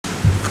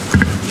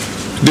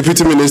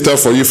Deputy Minister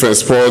for Youth and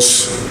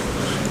Sports,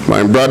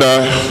 my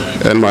brother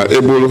and my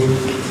able,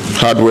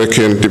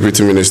 hard-working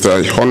Deputy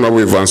Minister, Honorable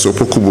Evans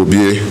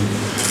Opoku-Bobie,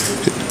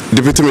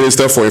 Deputy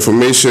Minister for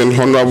Information,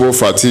 Honorable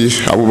Fatih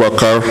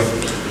Abubakar,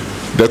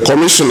 the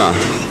Commissioner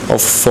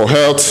for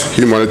Health,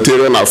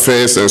 Humanitarian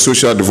Affairs and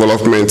Social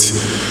Development,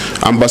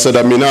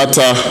 Ambassador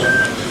Minata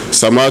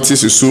Samati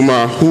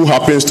Susuma, who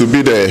happens to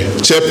be the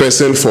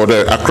chairperson for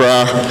the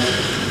Accra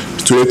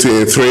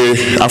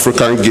 2023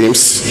 African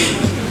Games,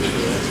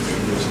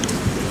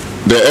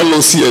 the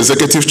LOC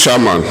Executive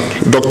Chairman,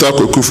 Dr.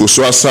 Kokufu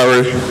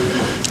Suasare,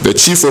 the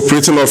Chief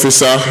Operating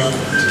Officer,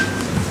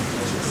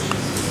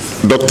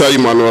 Dr.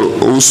 Emmanuel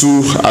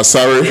Osu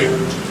Asare,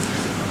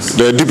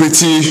 the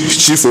Deputy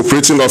Chief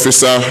Operating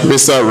Officer,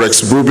 Mr.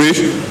 Rex Brube,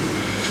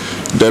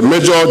 the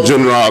Major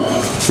General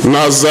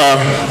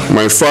Naza,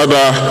 my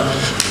father,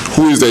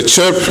 who is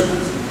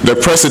the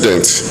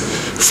President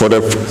for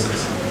the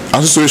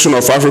Association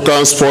of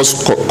African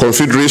Sports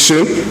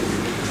Confederation,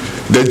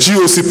 the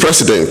GOC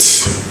President,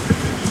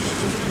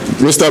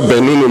 Mr.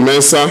 Benunu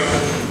Mensah,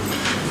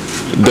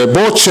 the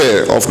Board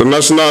Chair of the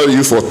National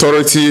Youth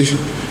Authority,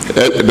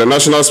 the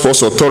National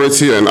Sports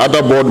Authority and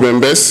other board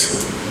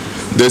members,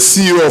 the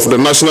CEO of the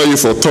National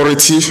Youth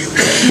Authority,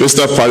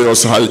 Mr.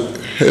 Pius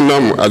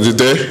Henam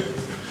Ajide,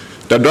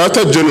 the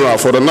Director General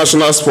for the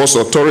National Sports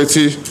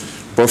Authority,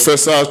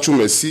 Professor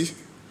Chumesi,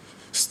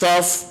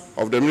 staff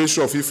of the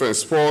Ministry of Youth and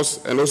Sports,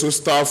 and also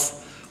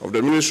staff of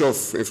the Ministry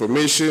of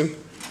Information,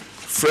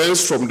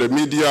 friends from the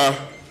media,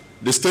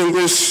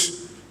 distinguished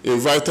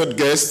invited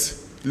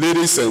guests,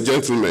 ladies and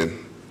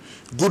gentlemen,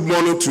 good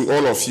morning to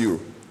all of you.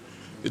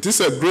 It is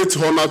a great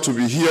honor to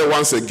be here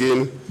once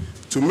again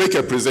to make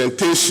a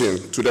presentation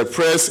to the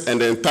press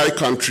and the entire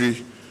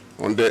country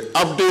on the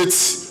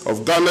updates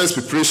of Ghana's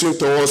preparation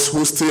towards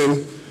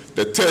hosting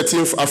the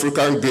 13th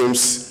African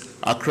Games,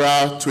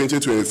 Accra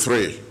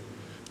 2023,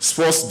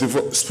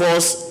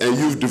 sports and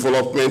youth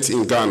development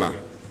in Ghana.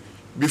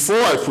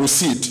 Before I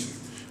proceed,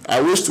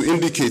 I wish to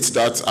indicate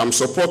that I'm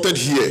supported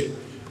here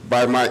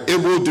by my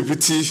able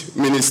Deputy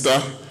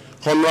Minister,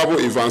 Honorable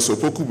Evans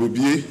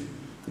Opoku-Bobie,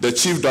 the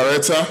Chief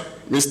Director,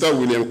 Mr.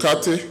 William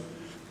Kate,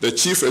 the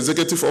Chief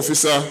Executive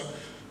Officer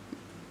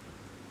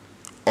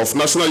of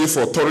National Youth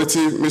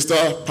Authority,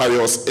 Mr.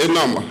 Pius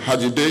Enam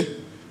Hajide,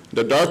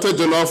 the Director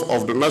General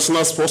of the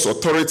National Sports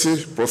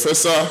Authority,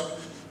 Professor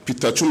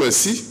Peter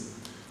Chumesi,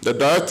 the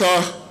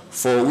Director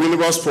for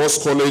Winneba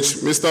Sports College,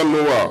 Mr.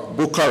 Noah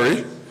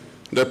Bukari,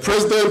 the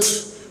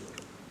President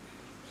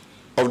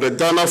of the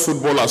Ghana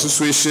Football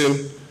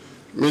Association,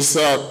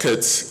 Mr.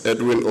 Kurt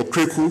Edwin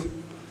Okreku,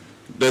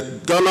 the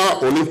Ghana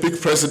Olympic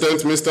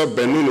President, Mr.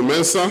 Benunu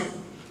Mensah,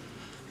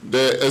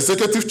 the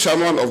Executive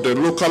Chairman of the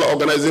Local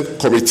Organizing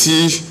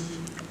Committee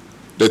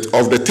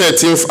of the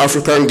 13th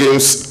African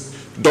Games,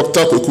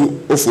 Dr. Koku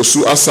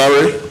Ofosu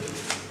Asare,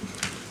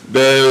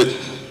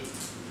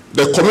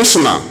 the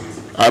Commissioner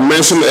I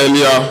mentioned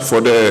earlier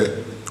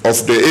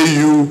of the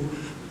AU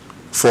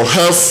for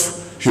Health,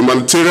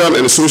 Humanitarian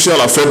and Social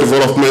Affairs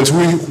Development,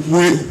 who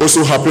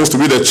also happens to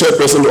be the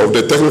chairperson of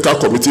the Technical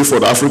Committee for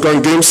the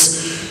African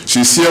Games.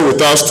 She's here with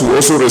us to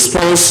also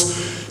respond.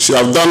 She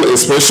has done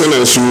inspection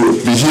and she will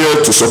be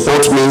here to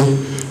support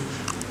me.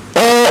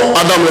 All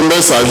other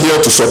members are here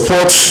to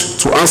support,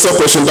 to answer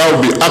questions that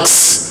will be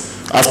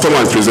asked after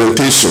my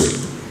presentation.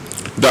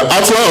 The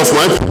outline of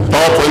my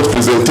PowerPoint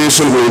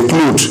presentation will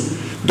include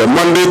the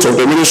mandate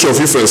of the Ministry of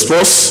Youth and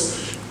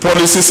Sports,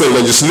 policies and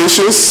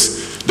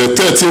legislations, the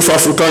 13th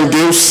African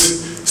Games,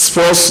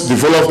 sports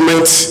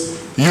development,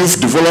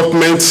 youth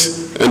development,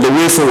 and the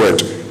way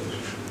forward.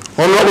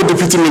 Honorable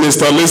Deputy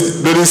Minister,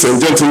 ladies and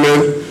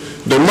gentlemen,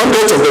 the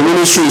mandate of the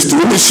ministry is to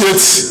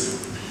initiate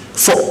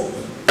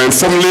and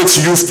formulate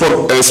youth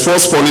and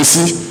sports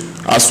policy,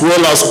 as well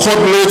as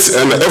coordinate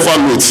and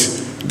evaluate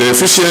the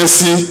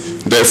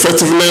efficiency, the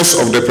effectiveness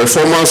of the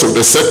performance of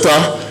the sector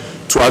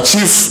to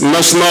achieve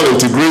national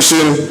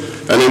integration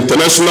and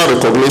international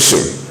recognition.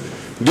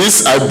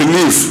 This, I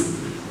believe,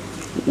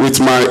 with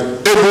my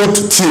able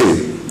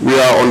team, we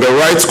are on the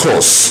right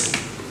course.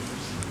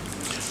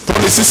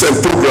 Policies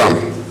and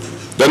program.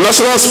 The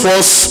National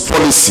Sports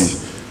Policy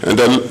and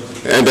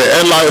the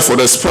LI for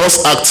the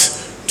Sports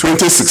Act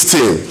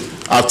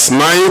 2016, Act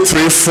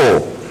 934.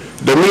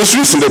 The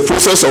ministry is in the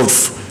process of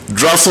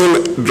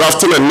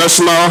drafting a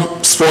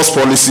national sports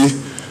policy.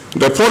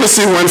 The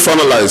policy, when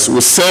finalized,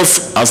 will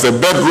serve as the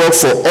bedrock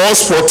for all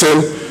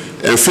sporting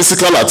and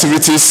physical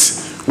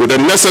activities with the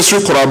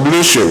necessary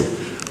collaboration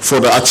for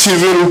the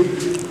achieving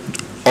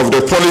of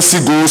the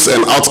policy goals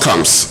and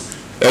outcomes.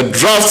 A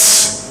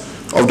draft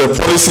of the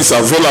policy is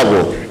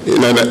available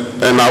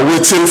and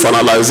awaiting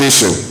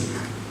finalization.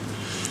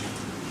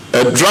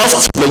 A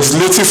draft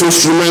legislative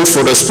instrument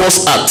for the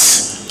Sports Act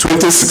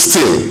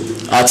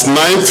 2016 at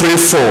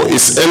 934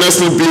 is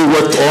earnestly being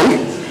worked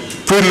on.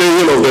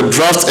 Pre-laying of the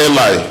draft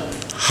LI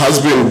has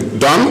been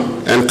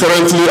done and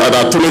currently at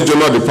the Attorney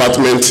General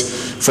Department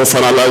for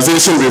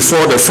finalization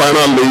before the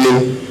final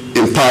laying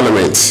in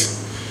Parliament.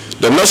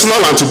 The National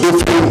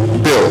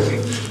Anti-Doping Bill.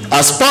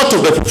 As part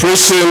of the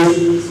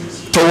preparation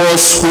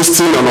towards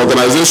hosting and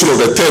organization of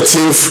the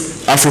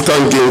 13th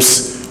African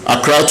Games,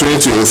 Accra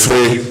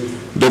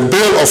 2023, the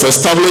bill of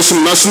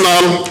establishing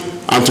National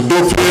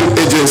Anti-Doping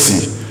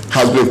Agency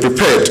has been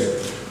prepared.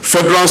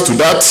 Furtherance to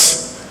that,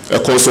 a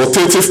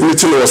consultative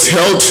meeting was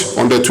held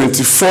on the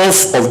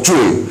 24th of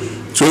June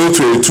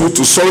 2022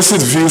 to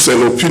solicit views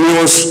and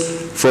opinions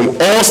from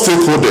all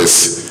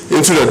stakeholders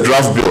into the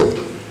draft bill.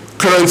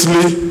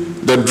 Currently,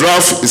 the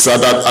draft is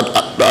at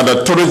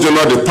the Attorney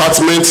General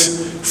Department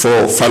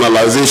for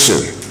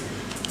finalization.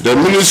 The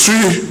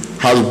ministry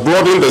has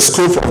broadened the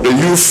scope of the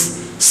youth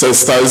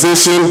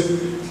sensitization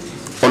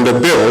on the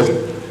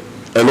bill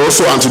and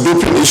also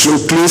anti-doping issue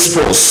clean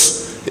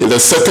sports in the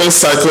second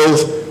cycle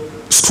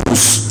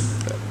schools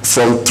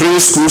from 3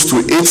 schools to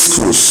 8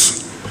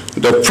 schools.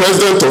 The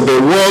president of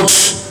the World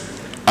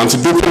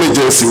Anti-Doping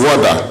Agency,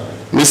 WADA,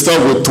 Mr.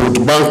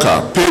 Witold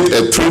Banka, paid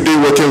a 3-day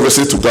working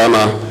visit to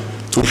Ghana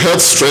to help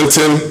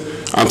strengthen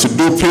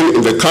anti-doping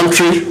in the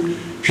country.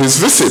 His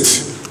visit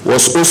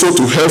was also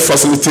to help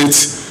facilitate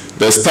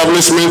the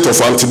establishment of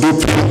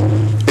anti-doping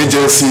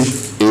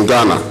agency in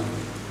Ghana.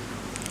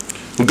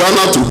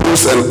 Ghana to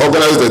host and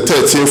organize the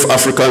 13th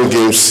African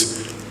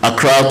Games,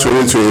 Accra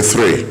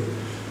 2023.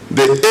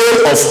 The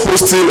aim of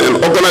hosting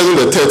and organizing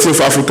the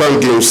 13th African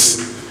Games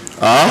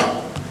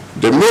are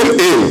the main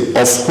aim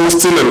of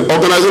hosting and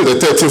organizing the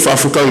 13th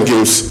African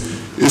Games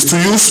is to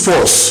use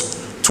sports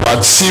to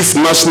achieve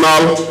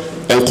national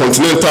and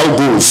continental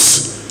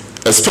goals,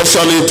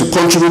 especially to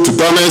contribute to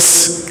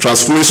Ghana's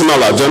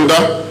transformational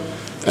agenda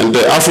and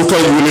the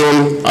African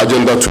Union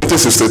Agenda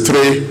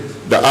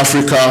 2063, the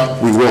Africa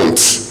we want,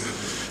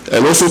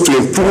 and also to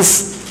improve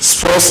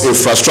sports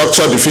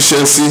infrastructure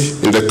deficiency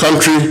in the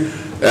country,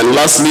 and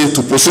lastly,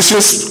 to position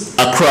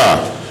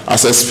Accra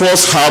as a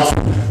sports hub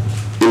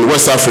in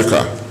West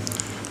Africa.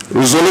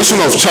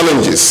 Resolution of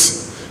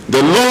challenges.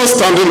 The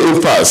long-standing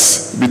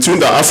impasse between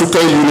the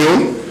African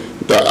Union,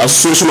 the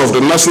Association of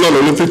the National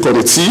Olympic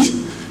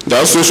Committee,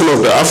 the Association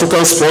of the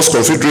African Sports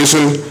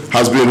Confederation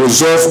has been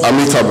resolved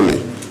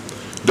amicably.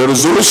 The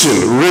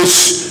resolution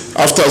reached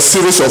after a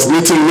series of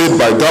meetings made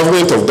by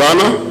government of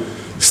Ghana.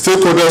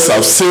 Stakeholders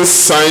have since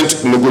signed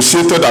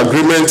negotiated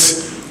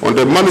agreements on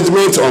the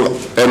management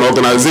and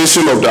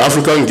organization of the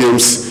African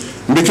Games,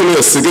 making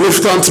a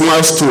significant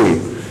milestone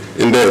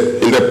in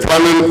the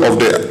planning of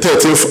the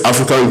 13th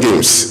African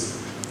Games.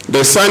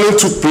 The signing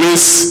took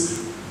place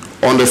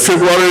on the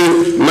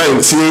February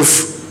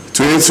 19th,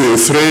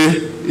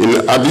 2023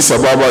 in Addis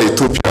Ababa,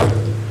 Ethiopia,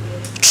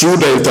 through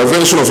the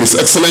intervention of His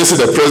Excellency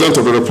the President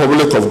of the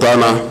Republic of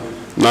Ghana,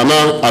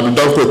 Nana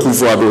Addo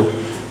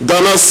Akufo-Addo.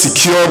 Ghana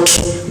secured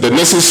the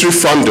necessary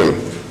funding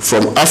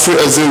from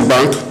Afro-Exim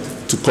Bank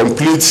to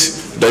complete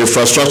the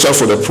infrastructure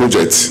for the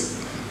project.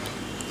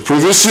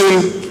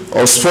 Provision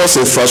of sports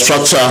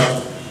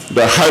infrastructure,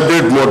 the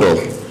hybrid model.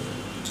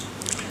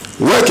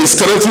 Work is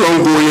currently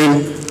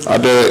ongoing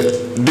at the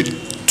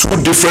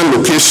 2 different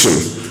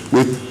locations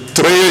with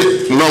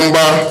 3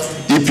 number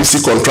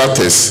EPC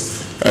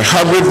contractors. A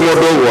hybrid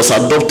model was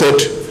adopted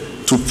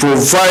to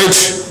provide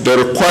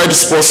the required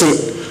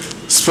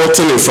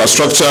sporting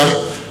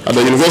infrastructure at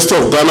the University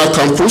of Ghana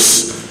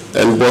campus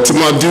and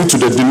Baltimore due to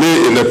the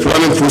delay in the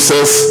planning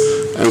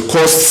process and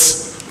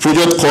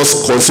project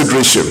cost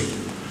consideration.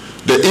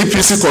 The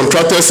EPC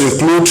contractors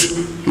include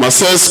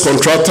Marcel's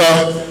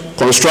Contractor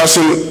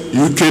Construction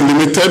UK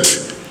Limited,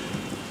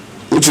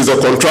 which is a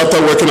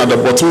contractor working at the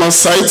Baltimore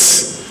site,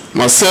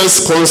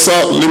 Marcel's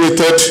Consa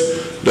Limited,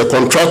 the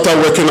contractor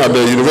working at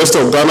the University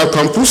of Ghana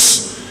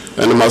campus,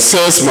 and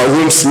Marcel's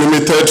Mahomes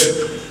Limited,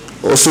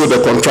 also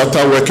the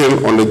contractor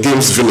working on the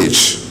Games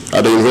Village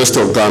at the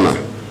University of Ghana.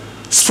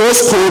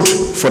 Sports code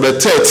for the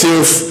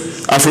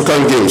 13th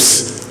African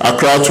Games,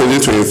 Accra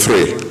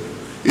 2023.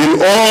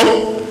 In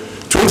all,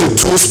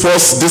 22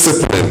 sports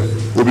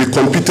disciplines will be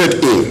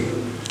competed in,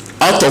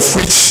 out of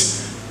which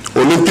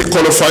Olympic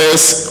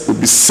qualifiers will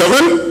be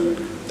 7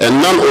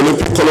 and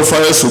non-Olympic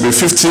qualifiers will be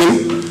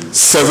 15.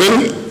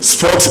 7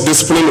 sports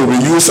disciplines will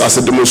be used as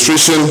a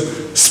demonstration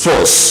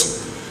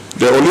sports.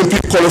 The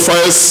Olympic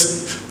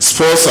qualifiers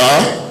sports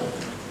are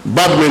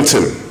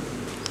badminton,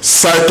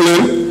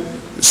 cycling,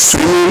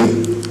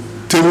 swimming,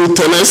 table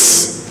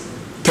tennis,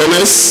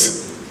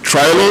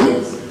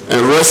 triathlon,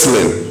 and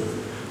wrestling.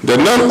 The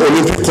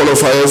non-Olympic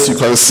qualifiers you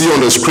can see on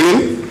the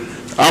screen: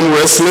 arm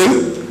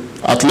wrestling,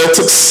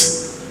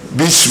 athletics,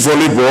 beach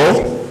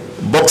volleyball,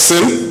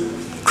 boxing,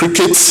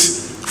 cricket,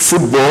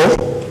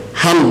 football,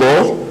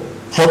 handball,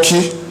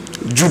 hockey,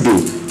 judo,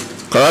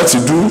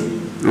 karate-do,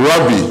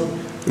 rugby,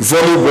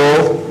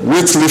 volleyball,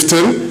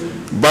 weightlifting,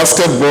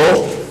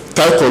 basketball,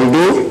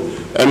 taekwondo,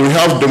 and we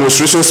have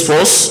demonstration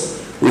sports.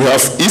 We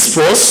have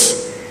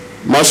e-sports,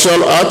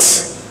 martial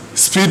arts,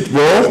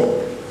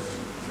 speedball,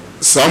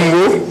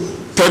 sambo,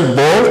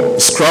 peggball,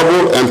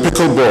 scrabble, and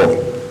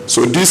pickleball.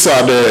 So these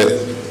are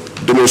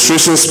the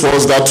demonstration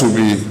sports that will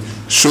be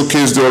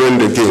showcased during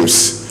the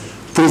games.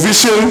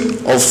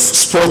 Provision of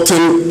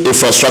sporting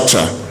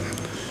infrastructure.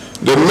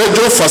 The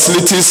major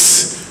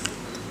facilities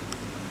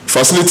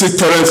facility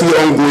currently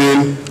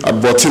ongoing at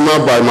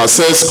Botima by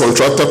Marseille's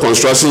Contractor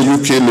Construction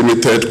UK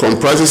Limited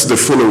comprises the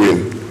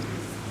following: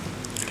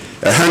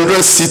 a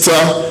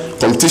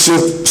 100-seater competition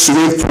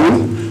swimming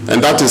pool,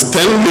 and that is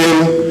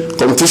 10-lane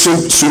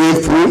competition swimming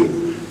pool,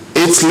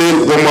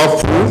 8-lane warm-up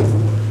pool,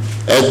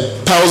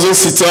 a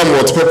 1,000-seater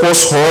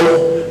multipurpose hall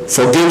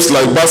for games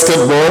like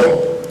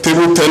basketball,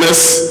 table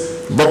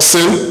tennis,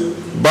 boxing,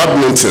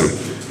 badminton,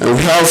 and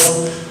we have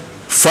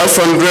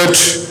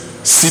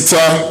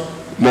 500-seater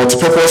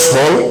multipurpose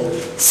hall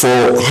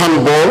for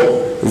handball,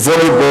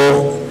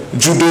 volleyball,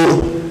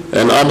 judo,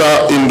 and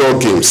other indoor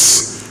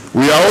games.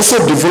 We are also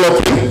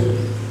developing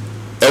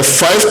a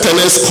 5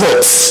 tennis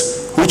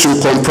courts, which will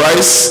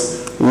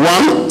comprise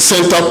 1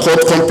 center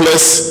court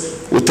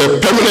complex with a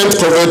permanent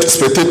covered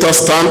spectator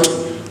stand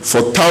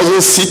for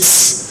 1,000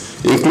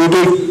 seats,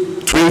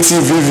 including 20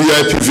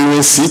 VVIP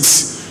viewing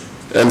seats,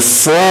 and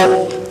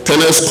 4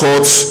 tennis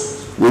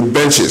courts with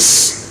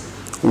benches.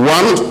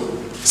 1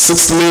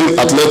 6-lane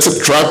athletic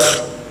track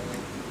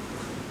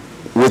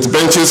with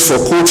benches for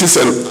coaches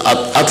and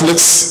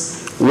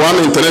athletes,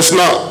 1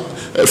 international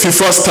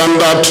FIFA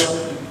standard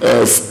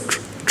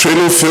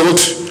training field,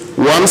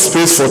 1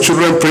 space for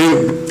children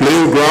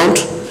playing ground,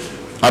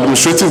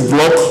 administrative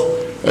block,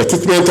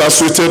 equipment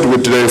associated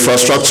with the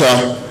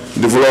infrastructure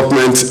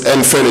development,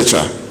 and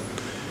furniture.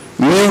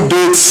 New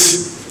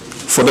dates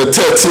for the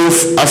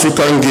 13th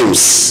African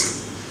Games.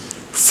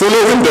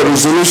 Following the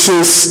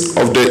resolutions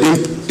of the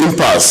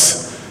impasse,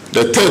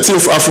 the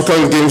 13th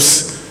African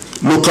Games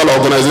Local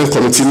Organizing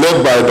Committee,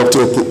 led by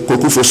Dr.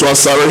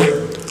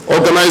 Koku-Fosu-Asare,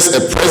 organized a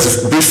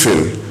press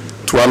briefing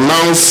to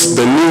announce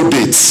the new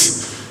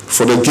dates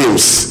for the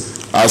Games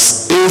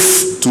as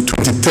 8th to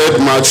 23rd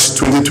March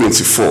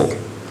 2024.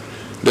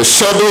 The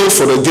schedule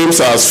for the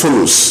Games are as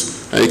follows,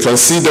 and you can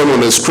see them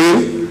on the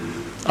screen.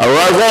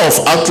 Arrival of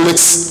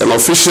athletes and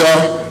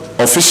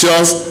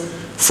officials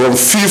from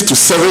 5th to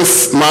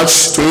 7th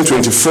March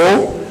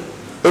 2024.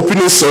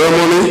 Opening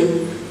ceremony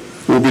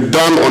will be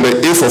done on the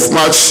 8th of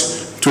March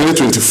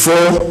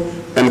 2024,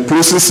 and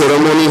closing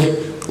ceremony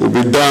will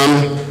be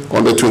done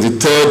on the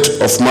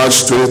 23rd of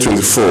March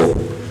 2024.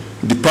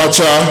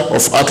 Departure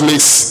of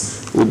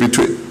athletes will be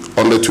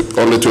on the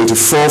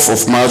 24th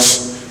of March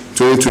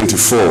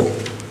 2024.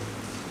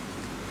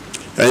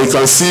 And you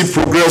can see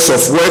progress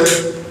of work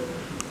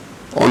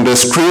on the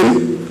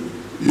screen.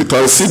 You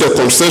can see the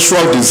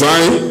conceptual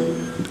design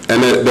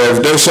and the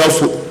evidential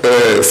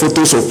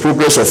photos of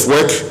progress of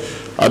work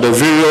at the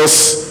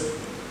various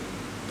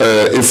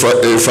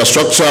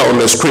infrastructure on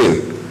the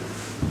screen.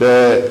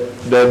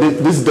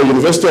 This is the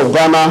University of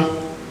Ghana,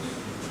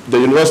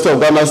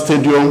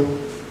 Stadium,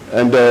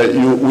 and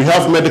we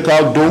have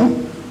medical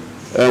dome,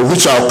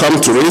 which I'll come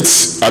to it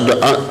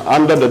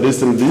under the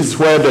distance. This is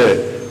where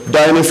the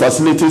dining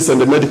facilities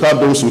and the medical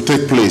domes will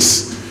take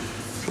place.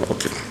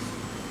 Okay.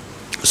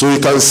 So you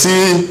can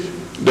see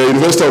the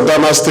University of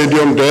Ghana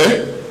Stadium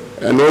there,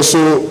 and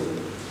also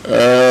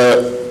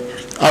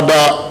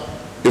other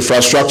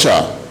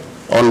infrastructure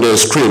on the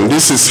screen.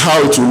 This is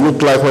how it will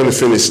look like when we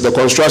finish. The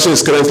construction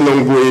is currently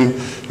ongoing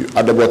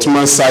at the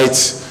Botima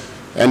site,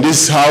 and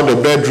this is how the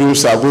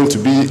bedrooms are going to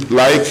be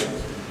like.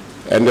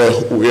 And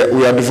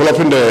we are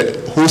developing the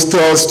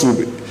hostels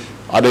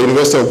at the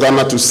University of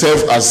Ghana to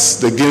serve as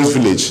the Games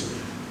Village.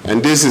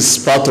 And this is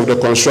part of the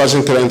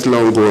construction currently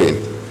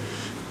ongoing.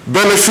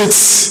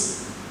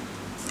 Benefits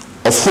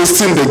of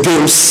hosting the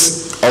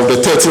Games of the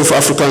 13th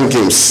African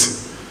Games.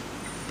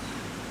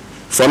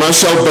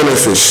 Financial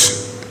benefits.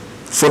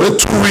 For the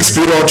 2 weeks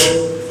period,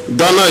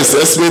 Ghana is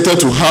estimated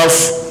to have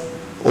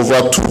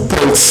over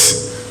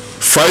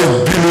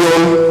 2.5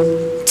 billion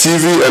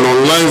TV and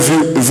online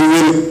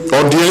viewing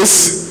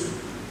audience.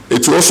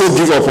 It will also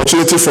give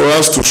opportunity for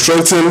us to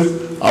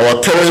strengthen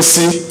our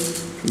currency,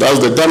 that's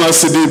the Ghana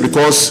cedi,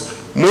 because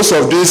most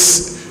of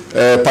these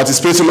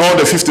participating, all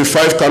the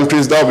 55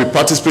 countries that will be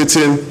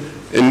participating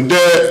in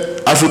the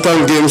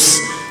African Games,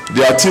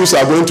 their teams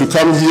are going to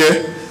come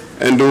here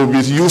and they will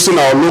be using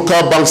our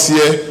local banks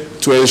here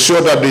to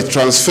ensure that they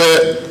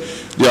transfer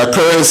their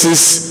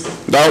currencies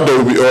that they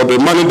will be, or the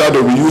money that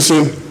they will be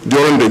using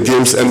during the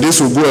Games, and this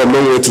will go a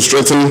long way to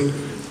strengthen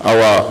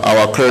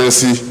our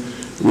currency.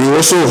 We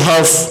also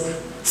have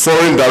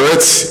foreign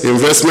direct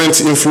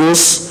investment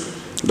inflows,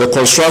 the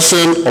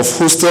construction of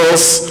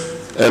hostels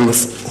and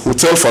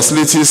hotel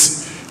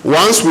facilities.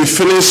 Once we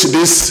finish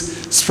this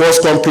sports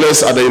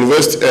complex at the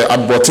university at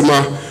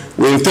Botima,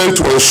 we intend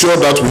to ensure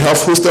that we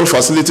have hostel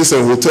facilities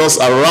and hotels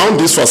around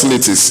these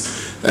facilities,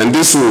 and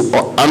this will,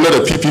 under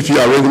the PPP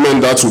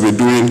arrangement that we'll be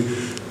doing,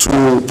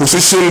 to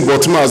position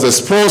Botima as a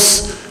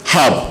sports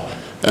hub,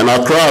 and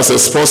Accra as a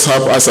sports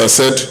hub, as I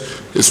said,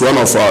 is one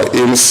of our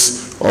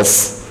aims of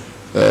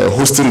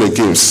hosting the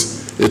Games.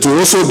 It will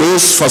also,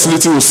 those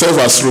facilities will serve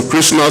as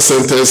recreational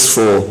centers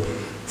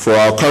for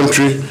our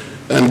country,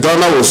 and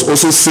Ghana will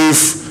also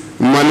save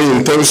money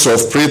in terms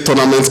of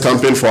pre-tournament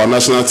campaign for our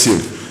national team.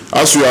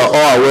 As you are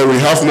all aware, we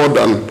have more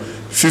than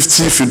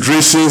 50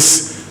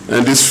 federations,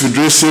 and these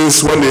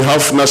federations, when they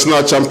have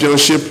national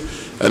championship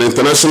and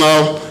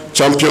international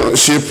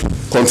championship,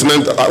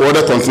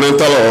 whether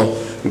continental or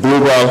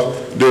global,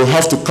 they will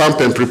have to camp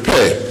and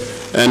prepare.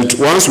 And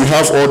once we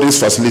have all these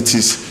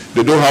facilities,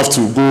 they don't have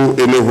to go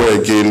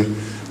anywhere again.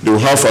 They will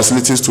have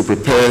facilities to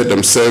prepare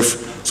themselves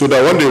so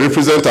that when they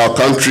represent our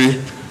country,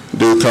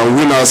 they can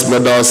win us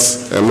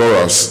medals and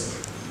laurels.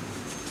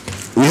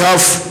 We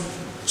have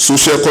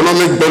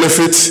socio-economic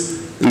benefits.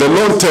 In the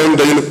long term,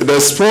 the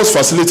sports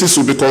facilities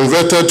will be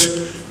converted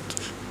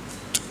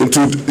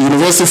into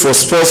University for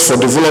Sports for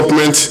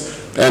Development,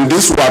 and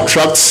this will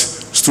attract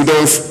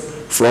students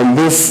from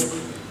both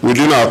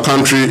within our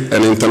country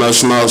and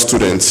international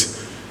students.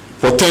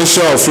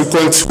 Potential of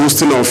frequent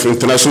hosting of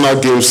international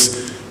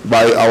games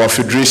by our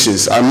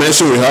federations. I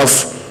mentioned we have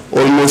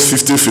almost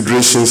 50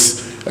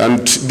 federations,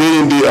 and day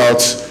in, day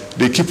out,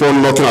 they keep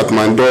on knocking at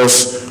my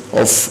doors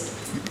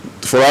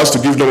for us to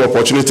give them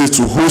opportunity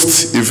to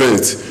host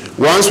events.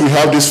 Once we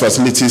have these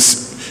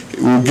facilities, it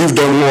will give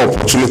them more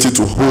opportunity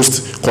to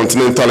host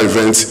continental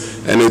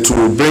events, and it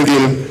will bring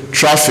in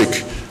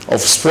traffic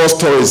of sports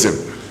tourism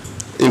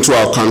into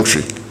our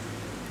country.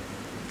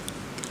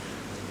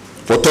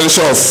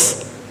 Potential of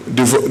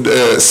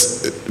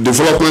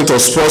development of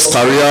sports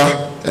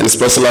career and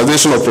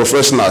specialization of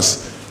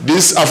professionals.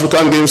 This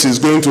African Games is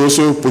going to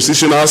also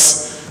position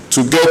us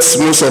to get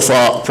most of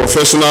our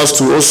professionals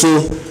to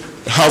also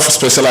have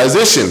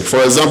specialization.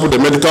 For example, the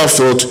medical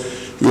field,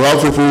 you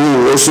have people who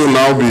will also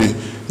now be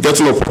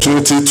getting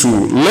opportunity to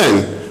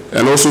learn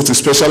and also to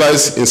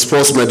specialize in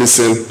sports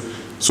medicine,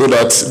 so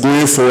that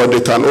going forward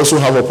they can also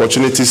have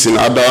opportunities in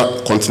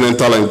other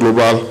continental and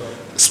global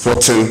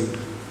sporting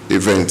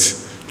events.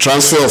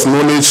 Transfer of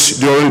knowledge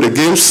during the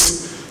games,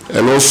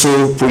 and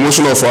also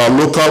promotion of our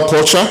local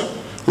culture,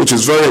 which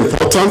is very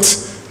important.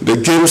 The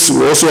games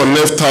will also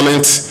unearth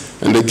talent,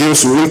 and the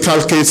games will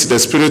inculcate the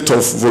spirit of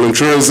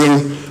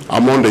volunteerism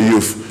among the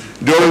youth.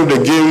 During the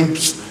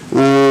games,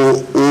 we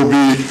will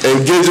be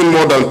engaging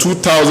more than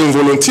 2,000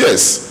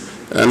 volunteers.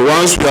 And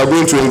once we are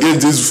going to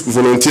engage these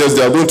volunteers,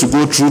 they are going to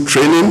go through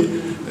training,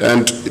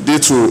 and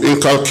this will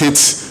inculcate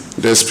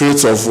the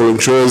spirit of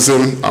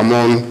volunteerism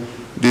among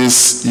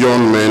these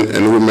young men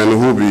and women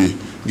who will be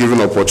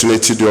given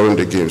opportunity during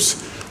the games.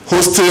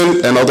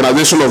 Hosting and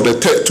organization of the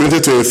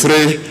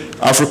 2023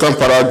 African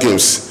Para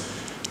Games.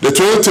 The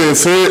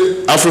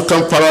 2023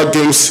 African Para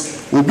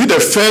Games will be the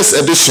first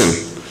edition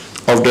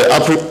of the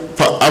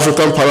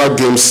African Para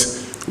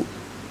Games,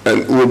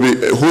 and will be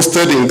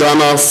hosted in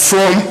Ghana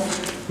from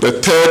the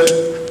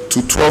 3rd to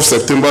 12th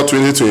September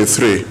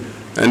 2023.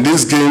 And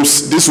these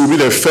games, this will be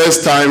the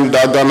first time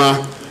that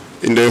Ghana,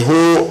 in the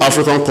whole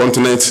African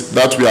continent,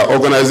 that we are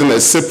organizing a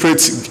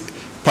separate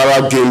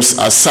Para Games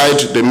aside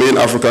the main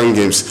African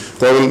Games.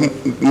 Because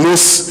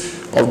most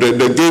of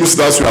the games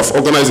that we have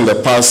organized in the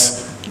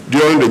past,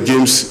 during the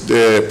games,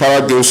 the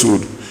Para Games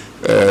would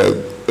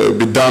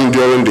be done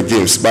during the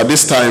games. But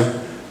this time,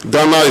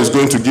 Ghana is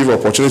going to give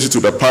opportunity to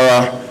the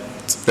Para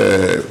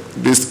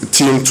this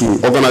team to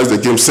organize the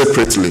games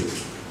separately.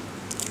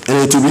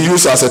 And it will be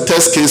used as a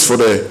test case for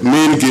the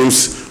main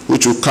games,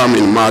 which will come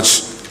in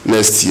March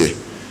next year.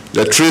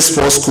 The trade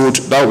sports code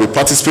that will be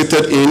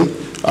participated in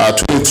by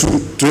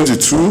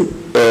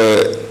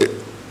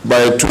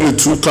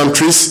 22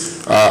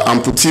 countries,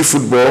 amputee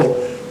football,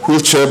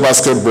 wheelchair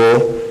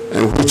basketball,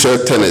 and wheelchair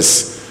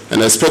tennis.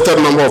 An expected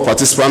number of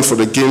participants for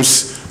the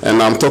games,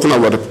 and I'm talking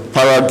about the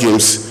Para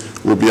Games,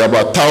 will be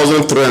about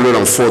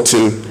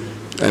 1,314,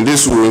 and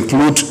this will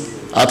include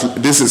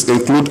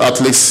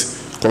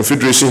athletes,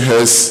 confederation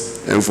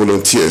heads, and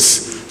volunteers.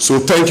 So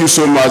thank you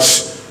so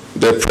much,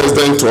 the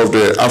president of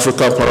the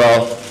Africa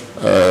Para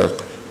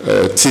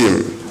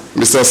team,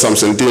 Mr.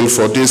 Samson Dean,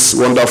 for this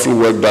wonderful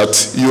work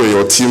that you and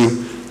your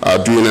team are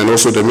doing, and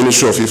also the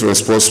Ministry of Youth and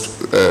Sports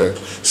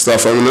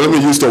staff. I mean, let me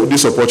use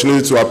this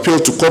opportunity to appeal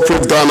to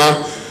corporate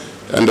Ghana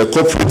and the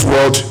corporate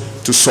world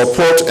to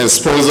support and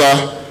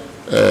sponsor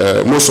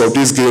most of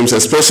these games,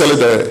 especially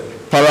the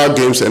Para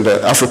Games and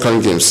the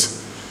African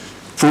Games.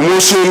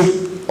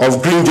 Promotion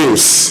of green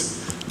games.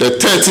 The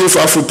 13th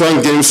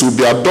African Games will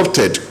be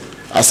adopted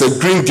as a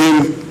green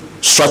game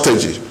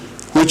strategy,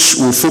 which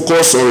will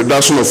focus on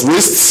reduction of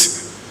waste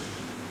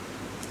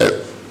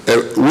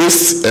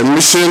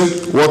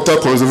emission, water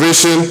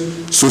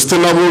conservation,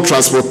 sustainable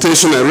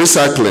transportation, and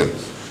recycling.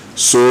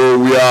 So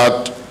we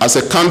are, as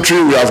a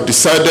country, we have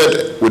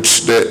decided with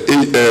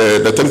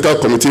the Technical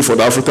Committee for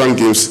the African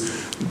Games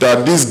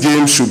that this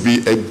game should be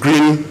a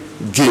green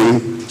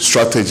game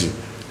strategy.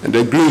 And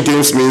the green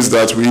games means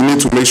that we need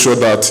to make sure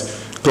that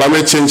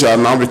climate change are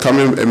now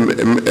becoming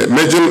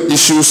major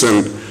issues,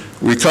 and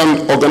we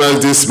can't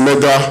organize this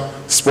mega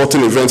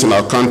sporting event in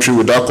our country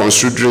without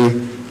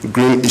considering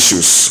green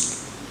issues.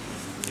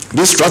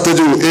 This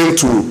strategy will aim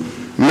to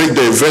make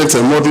the event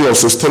a model of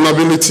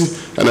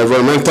sustainability and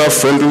environmental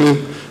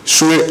friendly,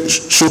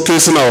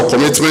 showcasing our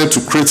commitment to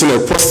creating a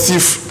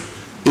positive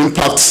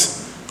impact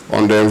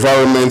on the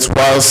environment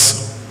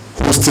whilst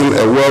hosting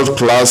a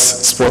world-class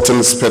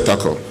sporting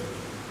spectacle.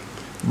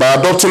 By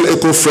adopting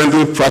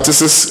eco-friendly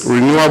practices,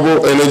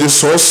 renewable energy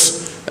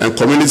source, and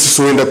communities.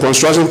 So in the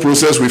construction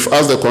process, we've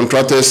asked the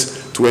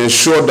contractors to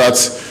ensure that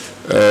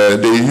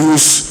they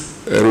use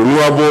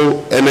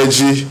renewable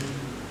energy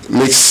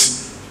mix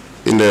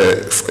in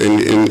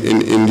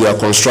their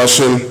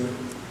construction,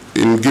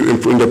 in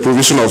the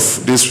provision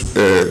of these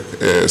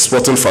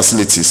sporting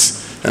facilities.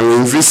 And we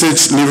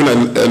envisage leaving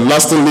a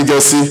lasting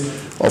legacy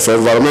of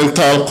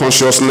environmental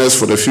consciousness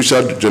for the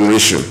future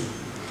generation.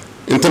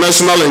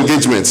 International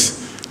engagement.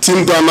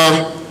 Team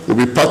Ghana will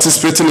be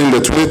participating in the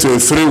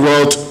 2023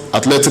 World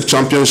Athletic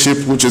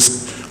Championship, which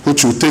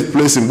will take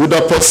place in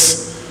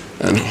Budapest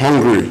and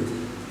Hungary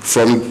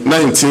from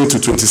 19th to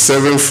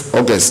 27th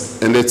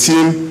August. And the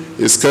team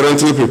is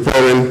currently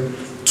preparing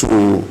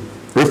to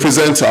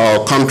represent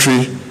our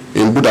country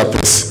in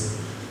Budapest.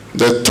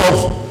 The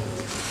top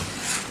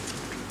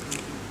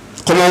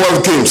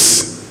Commonwealth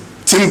Games.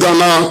 Team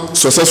Ghana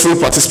successfully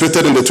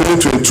participated in the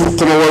 2022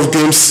 Commonwealth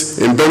Games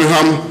in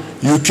Birmingham,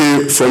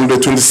 UK from the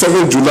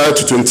 27th July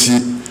to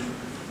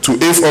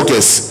 8th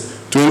August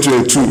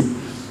 2022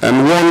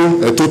 and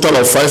won a total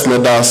of 5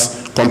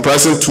 medals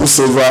comprising 2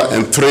 silver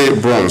and 3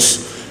 bronze.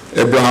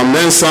 Abraham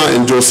Mensah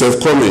and Joseph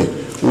Kome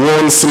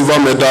won silver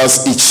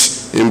medals each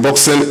in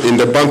boxing in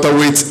the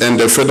bantamweight and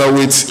the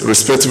featherweight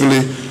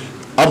respectively.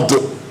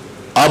 Abdul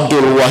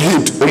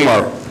Wahid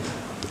Umar,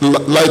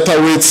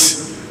 lighterweight,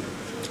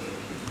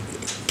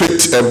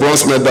 picked a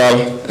bronze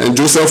medal, and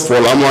Joseph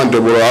Polamo and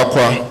Deborah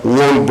Akwa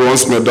won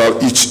bronze medal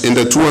each in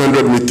the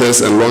 200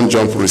 meters and long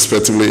jump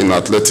respectively in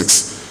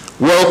athletics.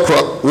 World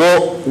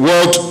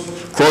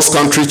Cross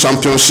Country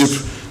Championship.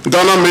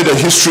 Ghana made a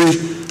history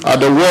at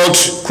the World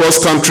Cross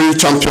Country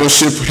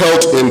Championship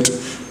held in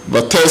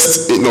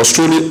Bathurst in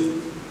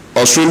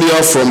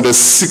Australia from the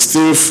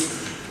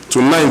 16th to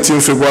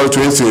 19th February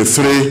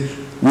 2023.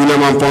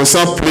 William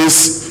Amponsa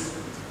placed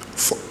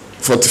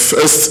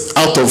 41st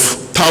out of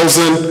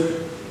 1,000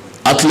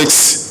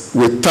 athletes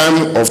with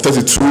time of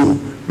 32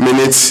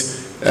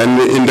 minutes,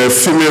 and in the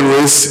female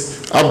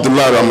race,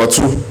 Abdullah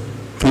Ramatu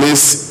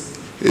placed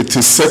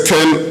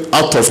 82nd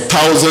out of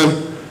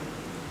 1,000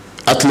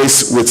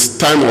 athletes with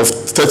time of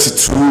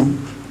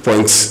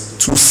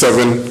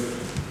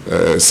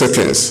 32.27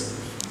 seconds.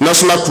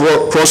 National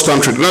Cross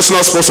Country. The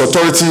National Sports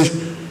Authority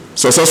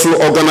successfully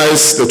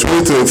organized the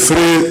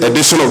 2023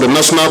 edition of the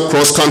National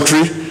Cross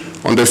Country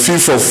on the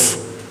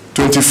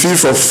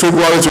 25th of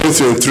February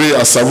 2023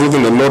 at Savud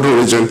in the Northern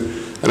Region,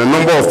 and a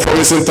number of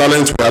promising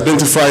talents were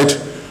identified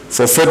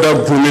for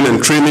further grooming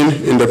and training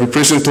in the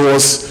preparation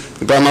towards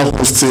Ghana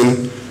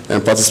hosting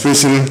and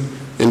participation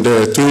in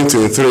the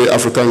 2023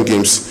 African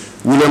Games.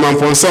 William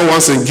Amponsa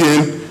once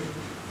again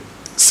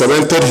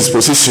cemented his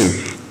position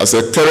as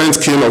a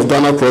current king of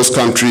Ghana Cross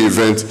Country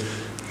event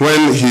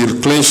when he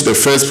clinched the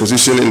first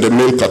position in the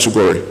male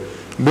category.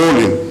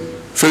 Bowling.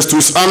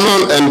 Festus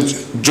Annan and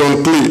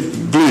John Glee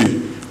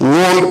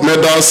won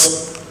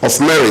medals of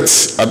merit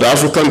at the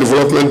African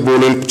Development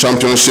Bowling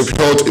Championship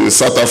held in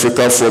South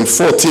Africa from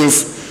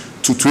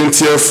 14th to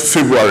 20th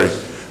February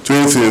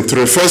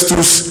 2023.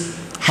 Festus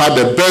had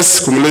the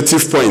best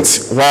cumulative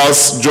points,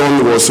 whilst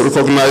John was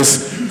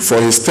recognized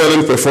for his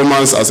sterling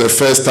performance as a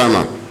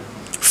first-timer.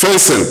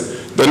 Fencing.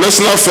 The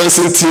national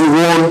fencing team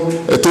won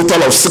a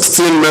total of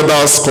 16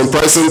 medals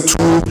comprising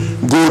 2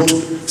 gold,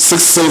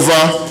 6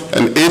 silver,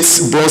 and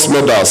 8 bronze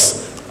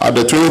medals at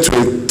the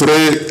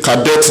 2023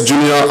 Cadet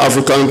Junior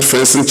African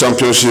Fencing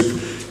Championship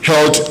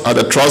held at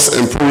the Trust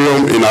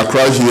Emporium in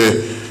Accra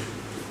here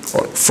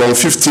from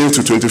 15th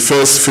to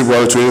 21st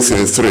February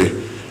 2023.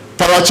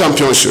 Para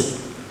Championship.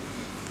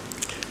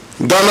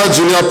 Ghana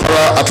Junior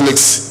Para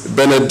Athletes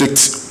Benedict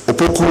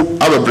Opoku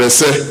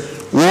Abebrese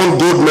won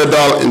gold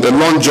medal in the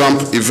long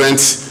jump event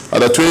at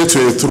the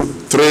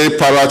 2023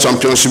 Para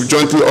Championship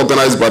jointly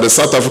organized by the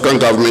South African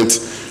government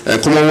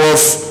and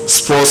Commonwealth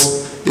Sports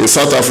in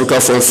South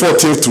Africa from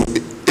 14th to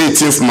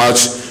 18th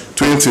March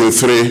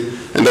 2023,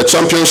 and the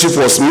championship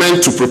was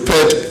meant to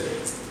prepare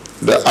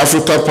the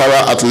African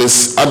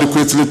para-athletes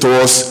adequately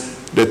towards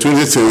the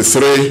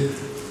 2023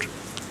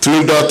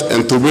 Trinidad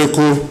and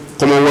Tobago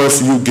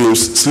Commonwealth Youth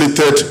Games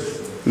slated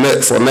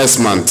for next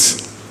month.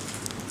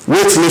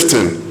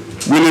 Weightlifting.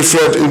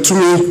 Winifred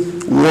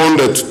Ntumi won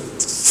the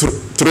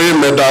 3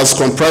 medals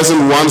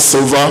comprising 1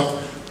 silver,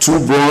 2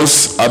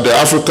 bronze at the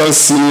African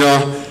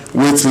Senior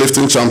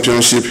Weightlifting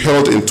Championship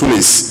held in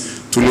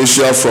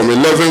Tunisia from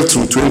 11th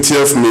to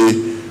 20th May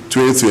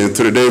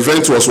 2023. The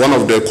event was one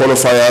of the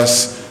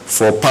qualifiers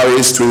for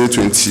Paris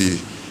 2020,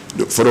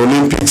 for the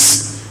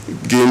Olympics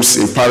Games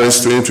in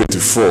Paris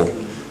 2024.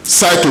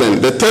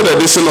 Cycling. The 3rd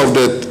edition of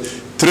the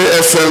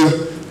 3FM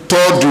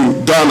Tour du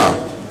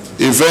Ghana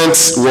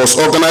event was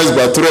organized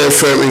by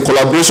 3FM in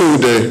collaboration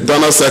with the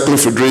Ghana Cycling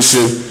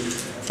Federation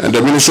and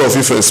the Ministry of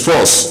Youth and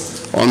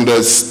Sports on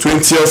the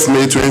 20th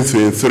May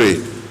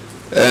 2023.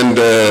 And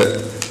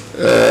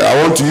I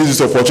want to use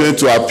this opportunity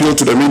to appeal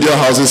to the media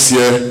houses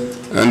here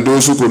and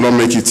those who could not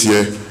make it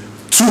here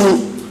to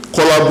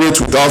collaborate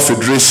with our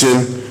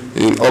federation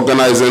in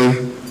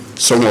organizing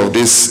some of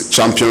this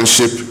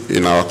championship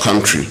in our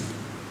country.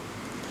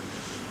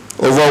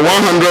 Over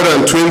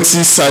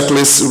 120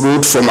 cyclists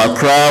rode from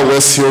Accra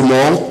West Hill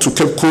Mall to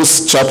Cape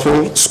Coast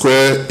Chapel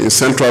Square in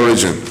Central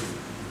Region.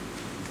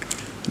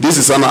 This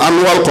is an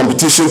annual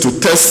competition to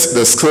test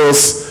the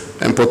skills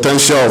and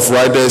potential of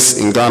riders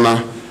in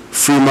Ghana.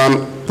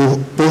 Freeman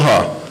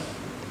Puha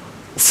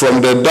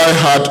from the Die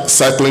Hard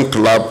Cycling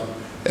Club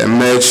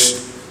emerged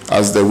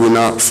as the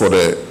winner for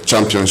the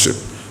championship.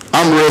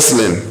 Arm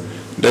wrestling.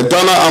 The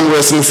Ghana Arm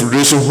Wrestling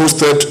Federation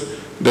hosted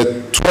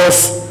the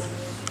 12th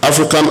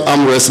African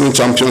Arm Wrestling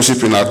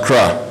Championship in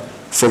Accra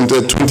from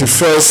the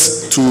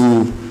 21st to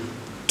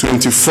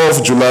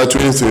 24th July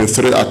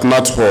 2023 at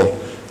Nat Hall.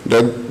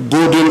 The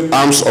Golden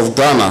Arms of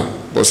Ghana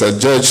was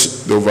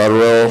adjudged the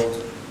overall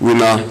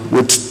winner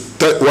with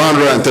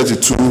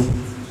 132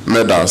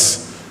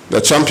 medals.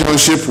 The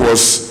championship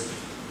was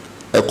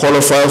a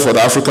qualifier for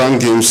the African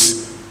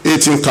Games.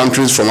 18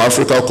 countries from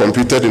Africa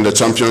competed in the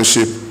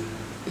championship,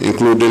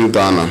 including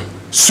Ghana.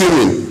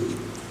 Swimming.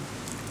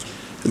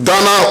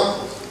 Ghana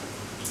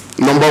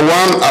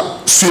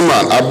 #1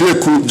 swimmer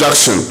Abeku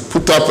Jackson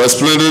put up a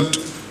splendid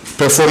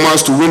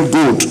performance to win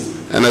gold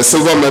and a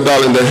silver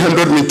medal in the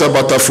 100-meter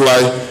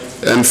butterfly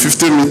and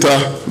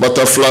 50-meter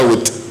butterfly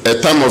with a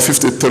time of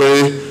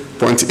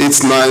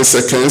 53.89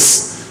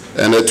 seconds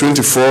and a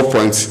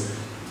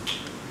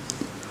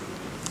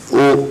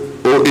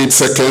 24.08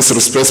 seconds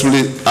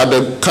respectively at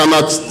the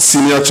Ghana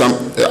Senior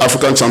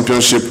African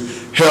Championship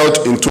held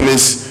in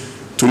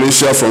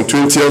Tunisia from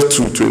 20th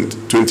to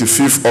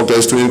 25th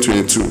August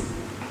 2022.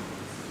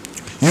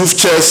 Youth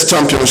Chess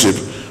Championship.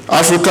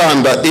 Africa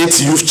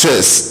Under-8 Youth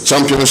Chess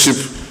Championship.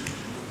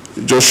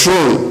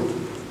 Joshua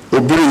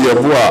Obiri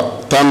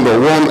Yeboah Tando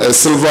won a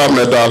silver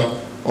medal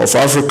of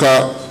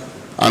Africa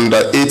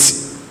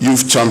Under-8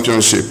 Youth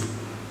Championship.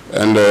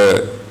 And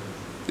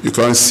you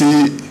can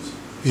see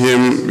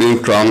him being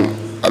crowned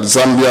at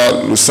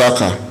Zambia,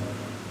 Lusaka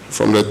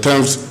from the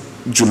 10th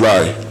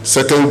July,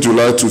 2nd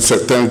July to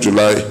 10th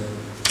July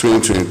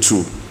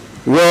 2022.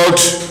 World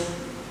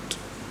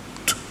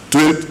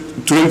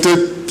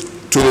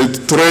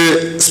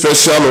 2023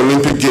 Special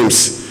Olympic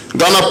Games.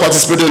 Ghana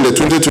participated in the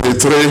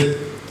 2023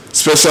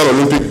 Special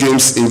Olympic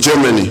Games in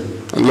Germany.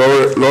 And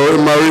Laure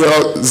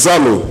Maria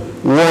Zalo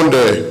won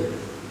the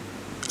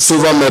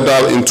silver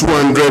medal in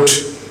 200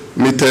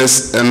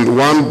 meters and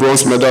 1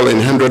 bronze medal in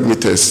 100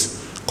 meters.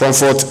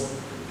 Comfort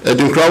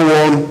Edinkra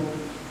won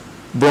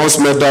bronze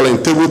medal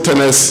in table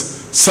tennis.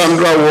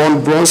 Sandra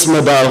won bronze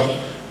medal,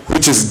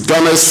 which is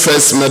Ghana's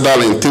first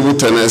medal in table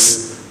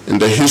tennis in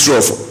the history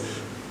of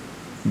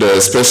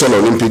the Special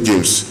Olympic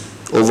Games.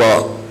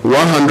 Over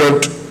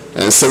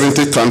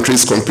 170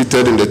 countries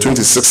competed in the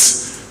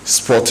 26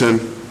 sporting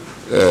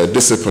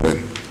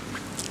discipline.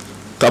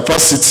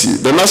 Capacity.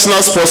 The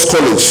National Sports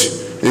College,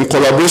 in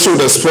collaboration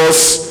with the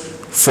Sports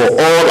for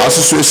All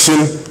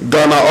Association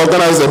Ghana,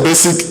 organized a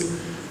basic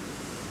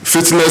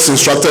fitness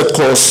instructor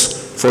course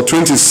for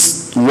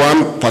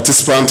 21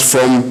 participants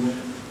from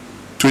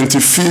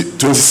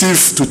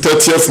 25th to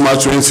 30th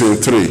March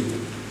 2023.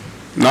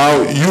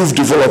 Now, youth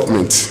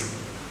development.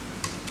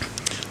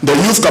 The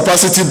Youth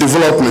Capacity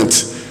Development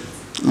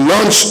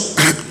launch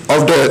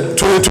of the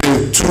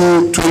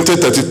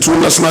 2022-2032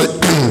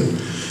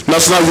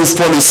 National Youth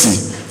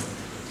Policy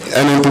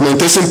and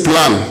Implementation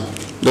Plan.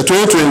 The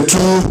 2022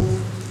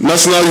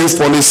 National Youth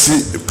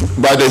Policy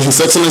by His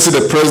Excellency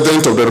the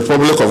President of the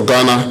Republic of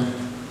Ghana,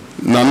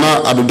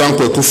 Nana Addo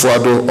Dankwa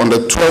Akufo-Addo, on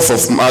the 12th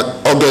of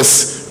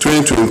August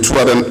 2022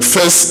 at the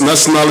first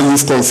National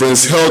Youth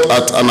Conference held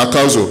at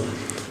Anakazo,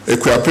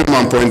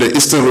 Ekuapemampo in the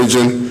Eastern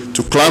Region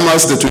to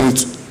climax the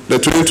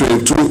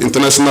 2022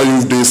 International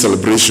Youth Day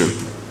celebration.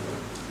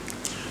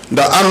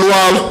 The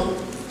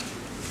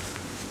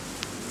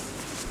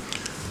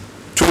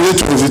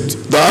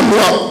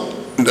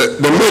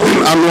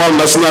maiden annual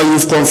National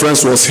Youth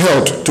Conference was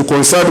held to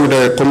coincide with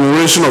the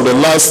commemoration of the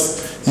last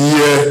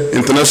year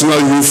International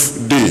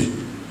Youth Day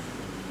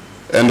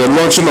and the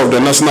launching of the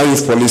National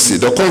Youth Policy.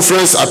 The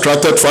conference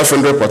attracted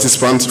 500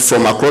 participants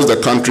from across the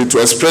country to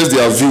express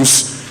their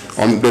views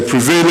on the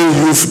prevailing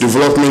youth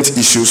development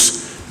issues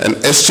and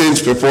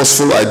exchange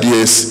purposeful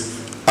ideas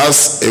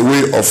as a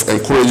way of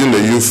encouraging the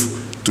youth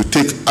to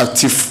take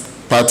active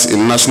part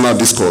in national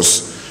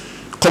discourse.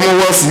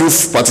 Commonwealth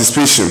youth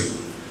participation.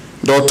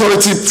 The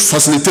authority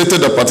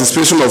facilitated the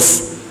participation of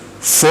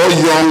 4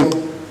 young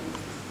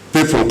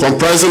people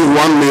comprising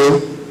 1 male,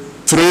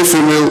 3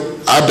 female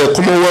at the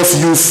Commonwealth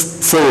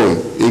Youth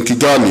Forum in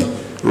Kigali,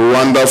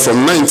 Rwanda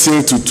from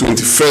 19th to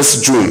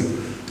 21st June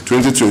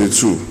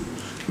 2022.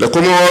 The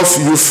Commonwealth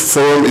Youth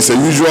Forum is a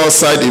usual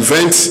side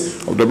event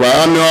of the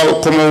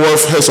biannual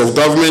Commonwealth Heads of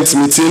Government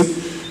meeting,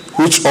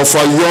 which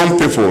offer young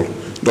people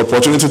the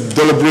opportunity to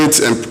deliberate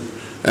and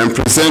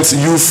present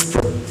youth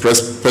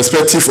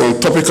perspective on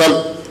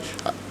topical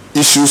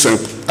issues and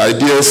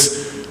ideas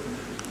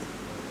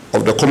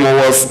of the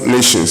Commonwealth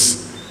nations.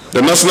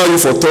 The National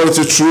Youth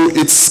Authority, through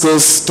its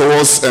skills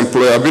towards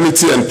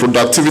employability and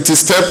productivity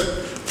STEP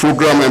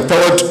program,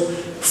 empowered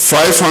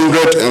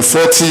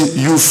 540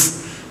 youth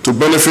to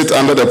benefit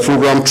under the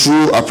program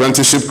through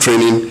apprenticeship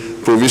training,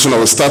 provision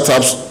of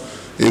startups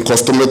in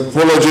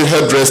cosmetology,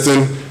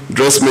 hairdressing,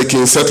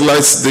 dressmaking,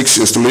 satellite dish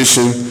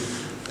installation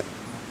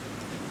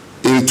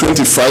in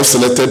 25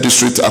 selected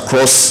districts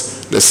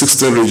across the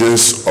 16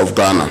 regions of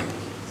Ghana.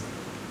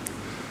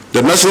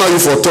 The National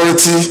Youth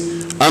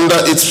Authority, under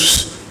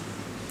its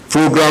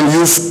program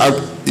Youth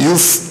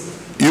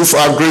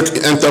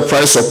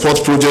Agri-Enterprise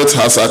Support Project,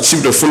 has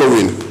achieved the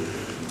following: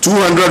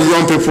 200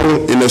 young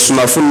people in the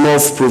Sunafo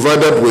North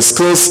provided with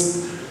skills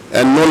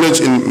and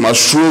knowledge in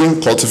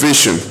mushroom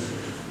cultivation,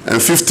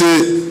 and 50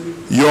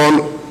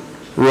 young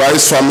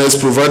rice farmers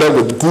provided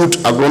with good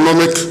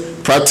agronomic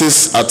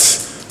practice at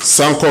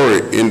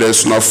Sankore in the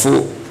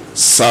Sunafo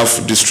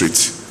South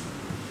District.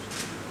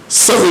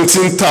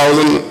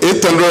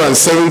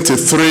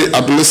 17,873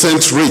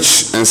 adolescents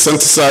reached and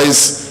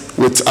sensitized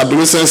with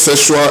adolescent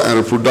sexual and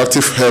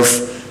reproductive health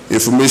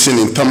information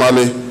in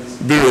Tamale,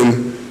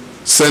 Birim,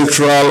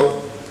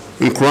 Central,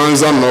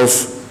 Nkranza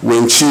North,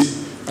 Wenchi,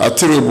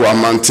 Atiribu,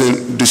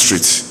 Amantin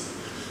District.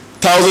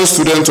 1,000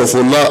 students of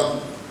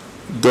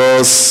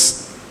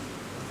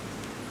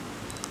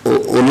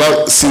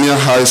Ola Senior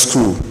High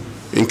School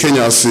in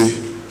Kenyasi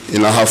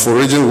in Ahafo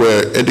region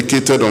were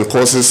educated on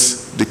courses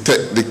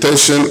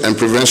detection and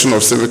prevention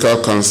of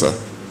cervical cancer.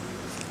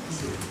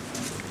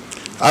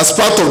 As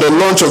part of the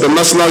launch of the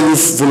National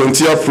Youth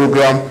Volunteer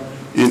Program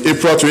in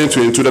April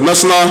 2022, the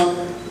National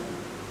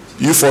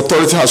Youth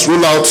Authority has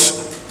rolled out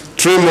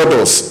 3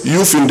 models: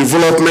 youth in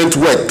development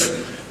work,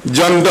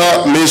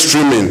 gender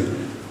mainstreaming,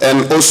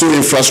 and also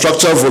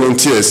infrastructure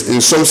volunteers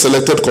in some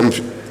selected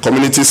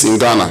communities in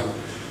Ghana.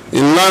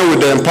 In line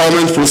with the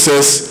empowerment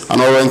process,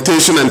 an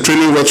orientation and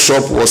training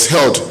workshop was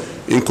held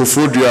in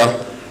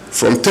Koforidua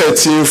from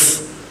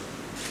 13th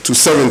to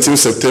 17th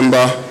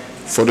September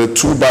for the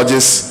 2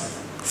 badges.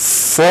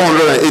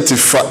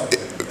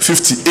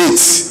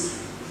 458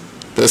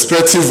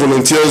 prospective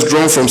volunteers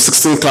drawn from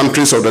 16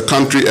 countries of the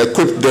country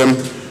equipped them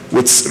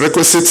with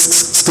requisite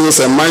skills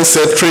and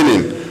mindset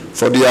training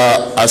for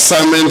their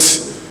assignment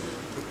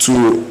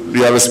to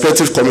their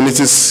respective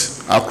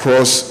communities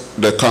across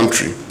the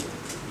country.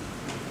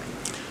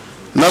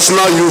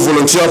 National Youth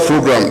Volunteer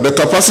Program. The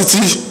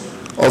capacity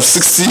of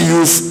 60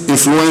 youth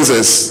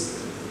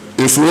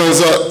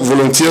influencer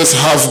volunteers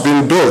have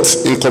been built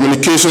in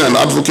communication and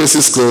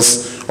advocacy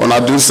skills on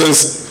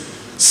adolescents'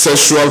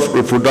 sexual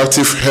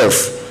reproductive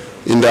health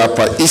in the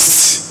Upper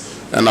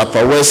East and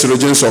Upper West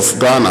regions of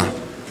Ghana,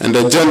 and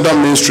the gender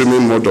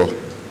mainstreaming model.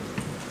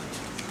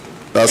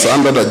 That's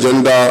under the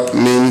gender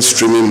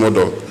mainstreaming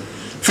model.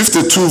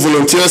 52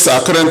 volunteers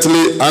are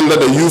currently under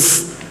the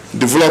youth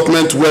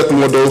development work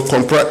model,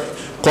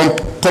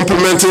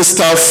 complementing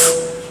staff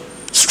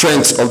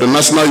strength of the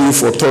National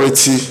Youth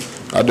Authority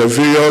at the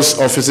various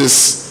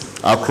offices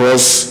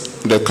across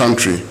the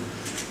country.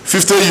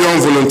 50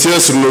 young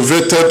volunteers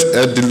renovated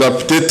a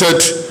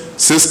dilapidated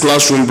 6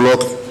 classroom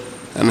block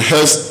and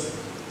head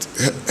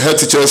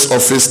teacher's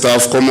office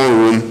staff common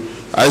room,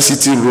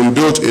 ICT room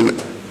built in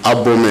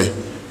Abome,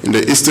 in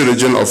the eastern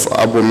region of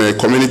Abome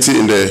community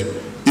in the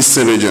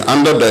eastern region,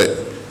 under the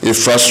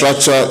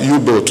infrastructure you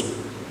built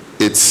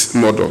its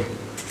model.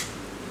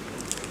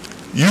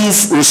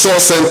 Youth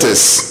resource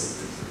centers.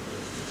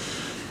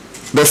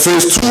 The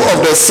phase 2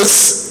 of the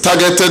 6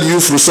 targeted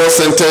youth resource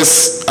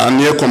centers are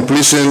near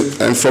completion,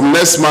 and from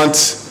next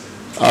month,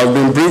 I've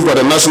been briefed by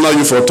the National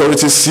Youth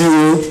Authority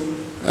CEO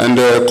and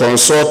the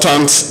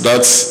consultants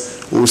that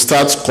will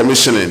start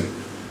commissioning,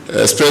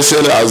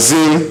 especially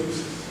Azim,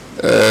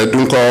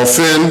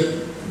 Dunkaofen,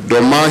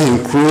 Doma,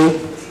 Hinkru,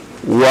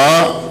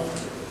 Wa,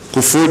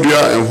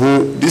 Koforidua, and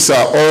Hu. These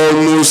are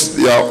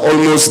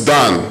almost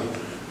done,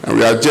 and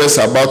we are just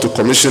about to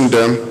commission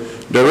them.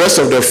 The rest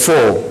of the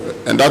 4,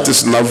 and that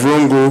is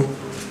Navrongo,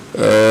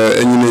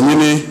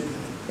 Enyinenini,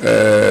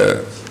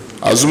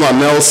 Azuma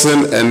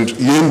Nelson, and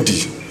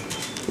Yendi.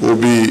 We'll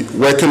be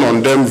working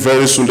on them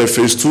very soon. The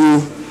phase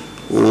 2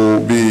 will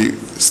be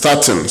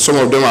starting. Some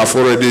of them have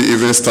already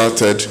even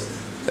started,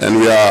 and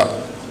we are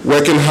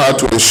working hard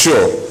to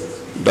ensure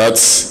that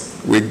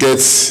we get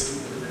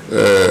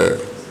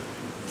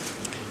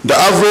the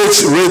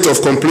average rate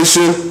of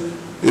completion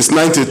is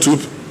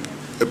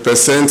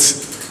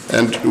 92%,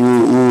 and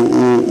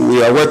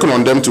we are working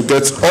on them to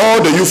get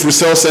all the youth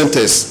resource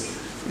centers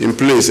in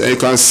place, and you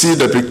can see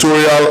the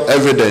pictorial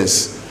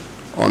evidence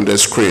on the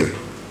screen.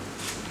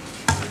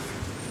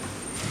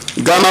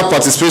 Ghana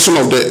participation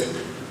of the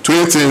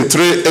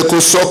 2023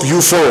 ECOSOC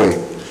Youth Forum.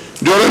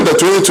 During the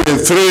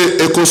 2023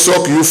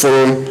 ECOSOC Youth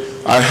Forum,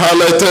 I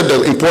highlighted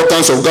the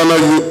importance of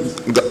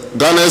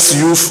Ghana's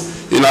youth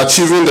in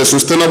achieving the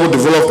Sustainable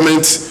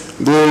Development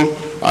Goal.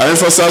 I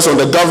emphasized on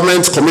the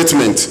government's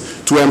commitment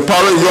to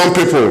empowering young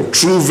people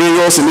through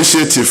various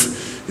initiatives,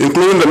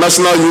 including the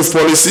National Youth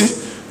Policy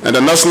and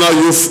the National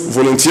Youth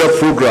Volunteer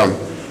Program.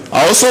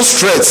 I also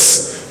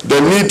stressed the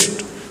need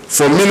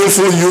for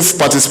meaningful youth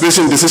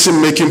participation in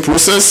decision-making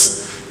process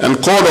and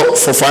called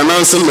for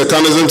financing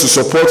mechanisms to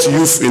support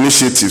youth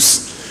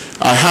initiatives.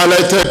 I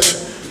highlighted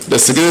the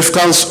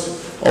significance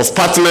of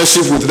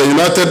partnership with the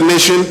United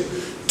Nations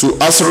to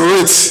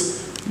accelerate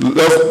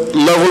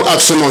level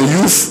action on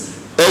youth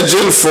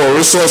urging for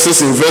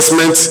resources,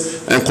 investment,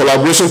 and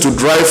collaboration to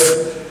drive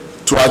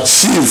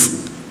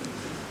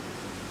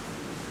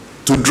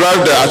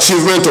the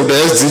achievement of the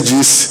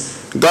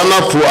SDGs,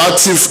 Ghana's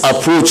proactive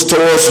approach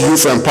towards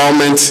youth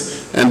empowerment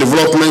and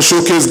development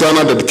showcased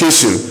Ghana's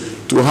dedication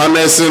to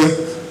harnessing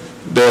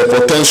the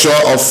potential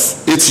of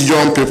its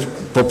young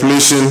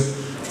population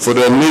for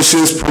the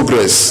nation's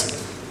progress.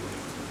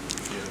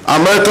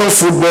 American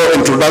football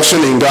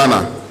introduction in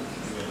Ghana.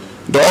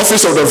 The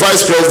Office of the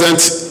Vice President,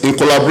 in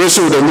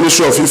collaboration with the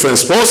Ministry of Youth and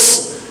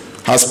Sports,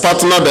 has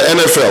partnered the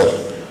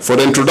NFL for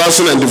the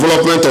introduction and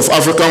development of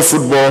African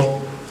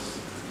football,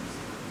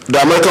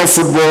 the American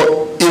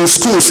football in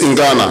schools in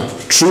Ghana.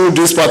 Through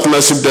this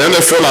partnership, the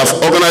NFL has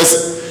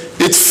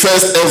organized its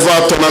first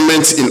ever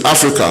tournament in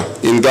Africa,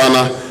 in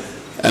Ghana,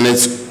 and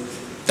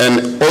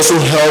also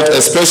held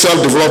a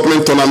special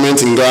development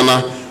tournament in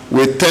Ghana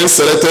with 10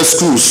 selected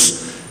schools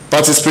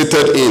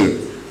participated in,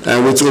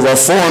 and with over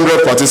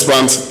 400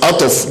 participants.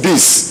 Out of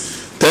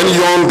this, 10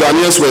 young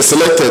Ghanaians were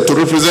selected to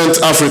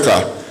represent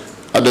Africa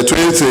at the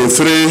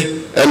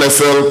 2023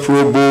 NFL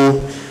Pro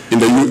Bowl in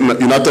the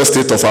United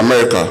States of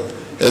America,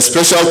 a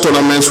special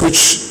tournament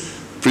which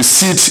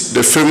precedes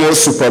the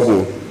famous Super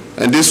Bowl.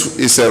 And this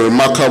is a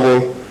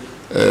remarkable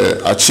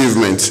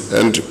achievement,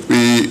 and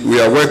we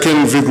are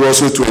working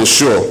vigorously to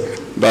ensure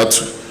that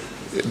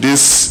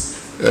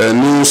this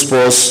new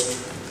sports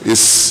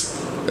is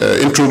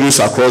introduced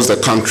across the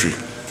country.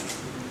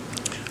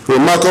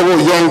 Remarkable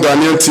young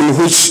Ghanaian team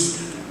which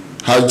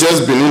has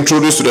just been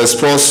introduced to the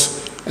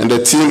sports, and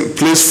the team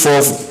plays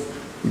forth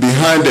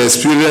behind the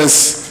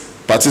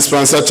experienced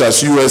participants such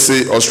as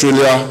USA,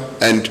 Australia,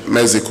 and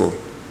Mexico.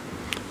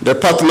 The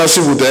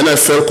partnership with the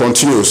NFL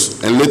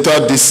continues, and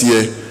later this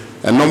year,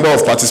 a number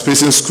of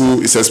participating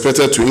schools is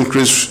expected to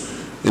increase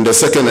in the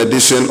second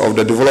edition of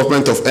the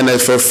development of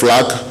NFL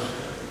flag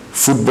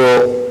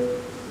football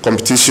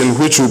competition,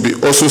 which will be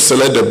also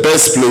select the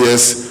best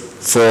players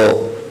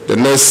for the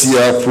next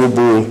year Pro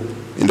Bowl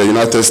in the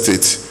United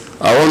States.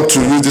 I want to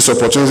use this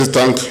opportunity to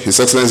thank His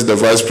Excellency the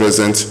Vice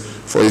President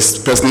for his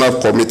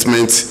personal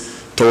commitment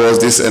towards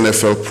this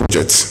NFL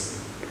project.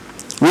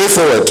 Way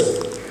forward,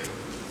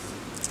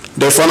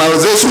 the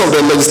finalization of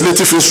the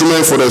legislative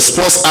instrument for the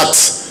Sports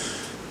Act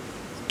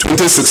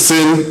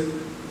 2016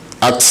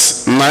 at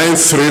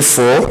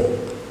 934,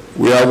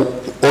 we are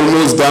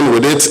almost done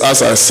with it,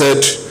 as I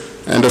said,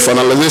 and the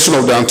finalization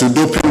of the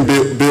anti-doping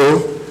bill,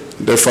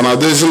 the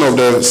finalization of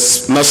the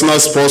national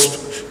sports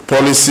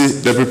policy,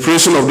 the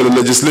preparation of the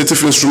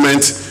legislative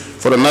instrument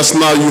for the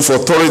National Youth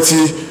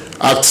Authority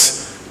Act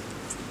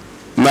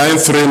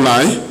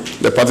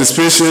 939, the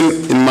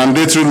participation in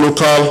mandatory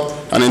local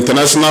and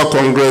international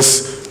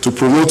congress to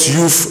promote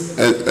youth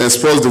and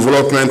sports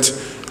development,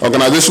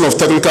 organization of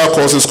technical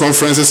courses,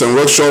 conferences, and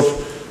workshops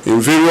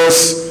in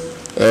various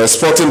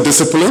sporting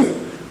disciplines,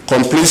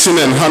 completion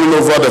and handing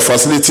over the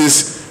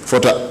facilities for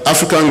the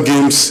African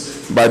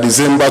Games by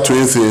December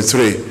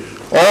 2023.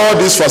 All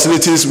these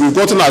facilities, we've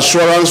gotten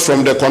assurance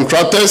from the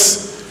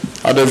contractors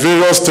at the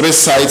various 3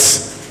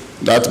 sites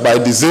that by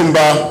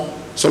December,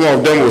 some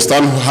of them will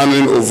start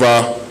handing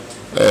over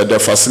the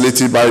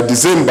facility. By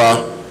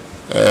December,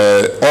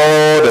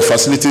 all the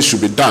facilities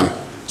should be done,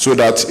 so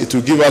that it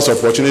will give us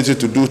opportunity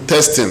to do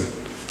testing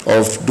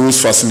of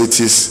those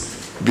facilities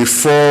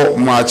before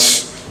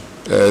March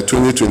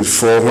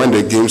 2024, when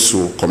the games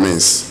will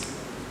commence.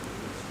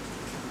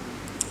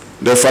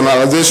 The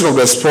finalization of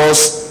the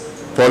sports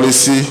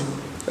policy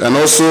and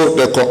also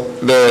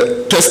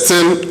the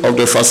testing of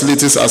the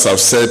facilities, as I've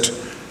said.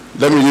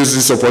 Let me use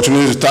this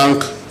opportunity to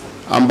thank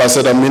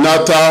Ambassador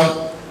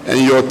Minata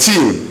and your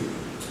team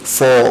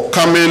for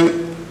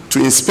coming to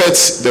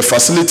inspect the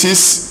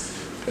facilities.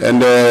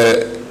 And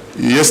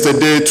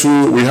yesterday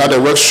too, we had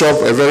a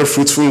workshop, a very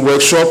fruitful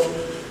workshop.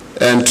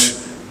 And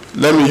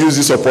let me use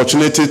this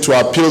opportunity to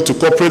appeal to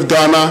corporate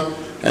Ghana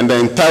and the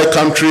entire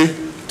country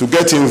to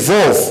get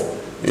involved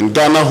in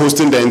Ghana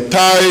hosting the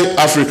entire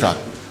Africa,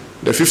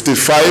 the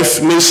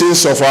 55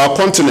 nations of our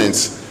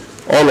continent.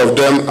 All of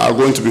them are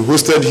going to be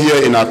hosted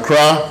here in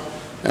Accra,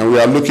 and we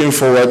are looking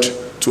forward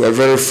to a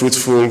very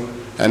fruitful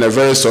and a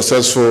very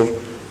successful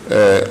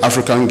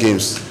African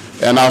Games.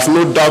 And I have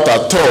no doubt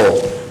at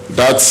all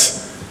that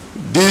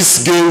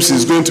these Games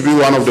is going to be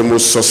one of the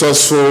most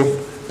successful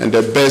and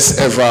the best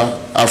ever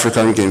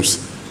African Games.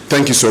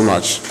 Thank you so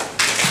much.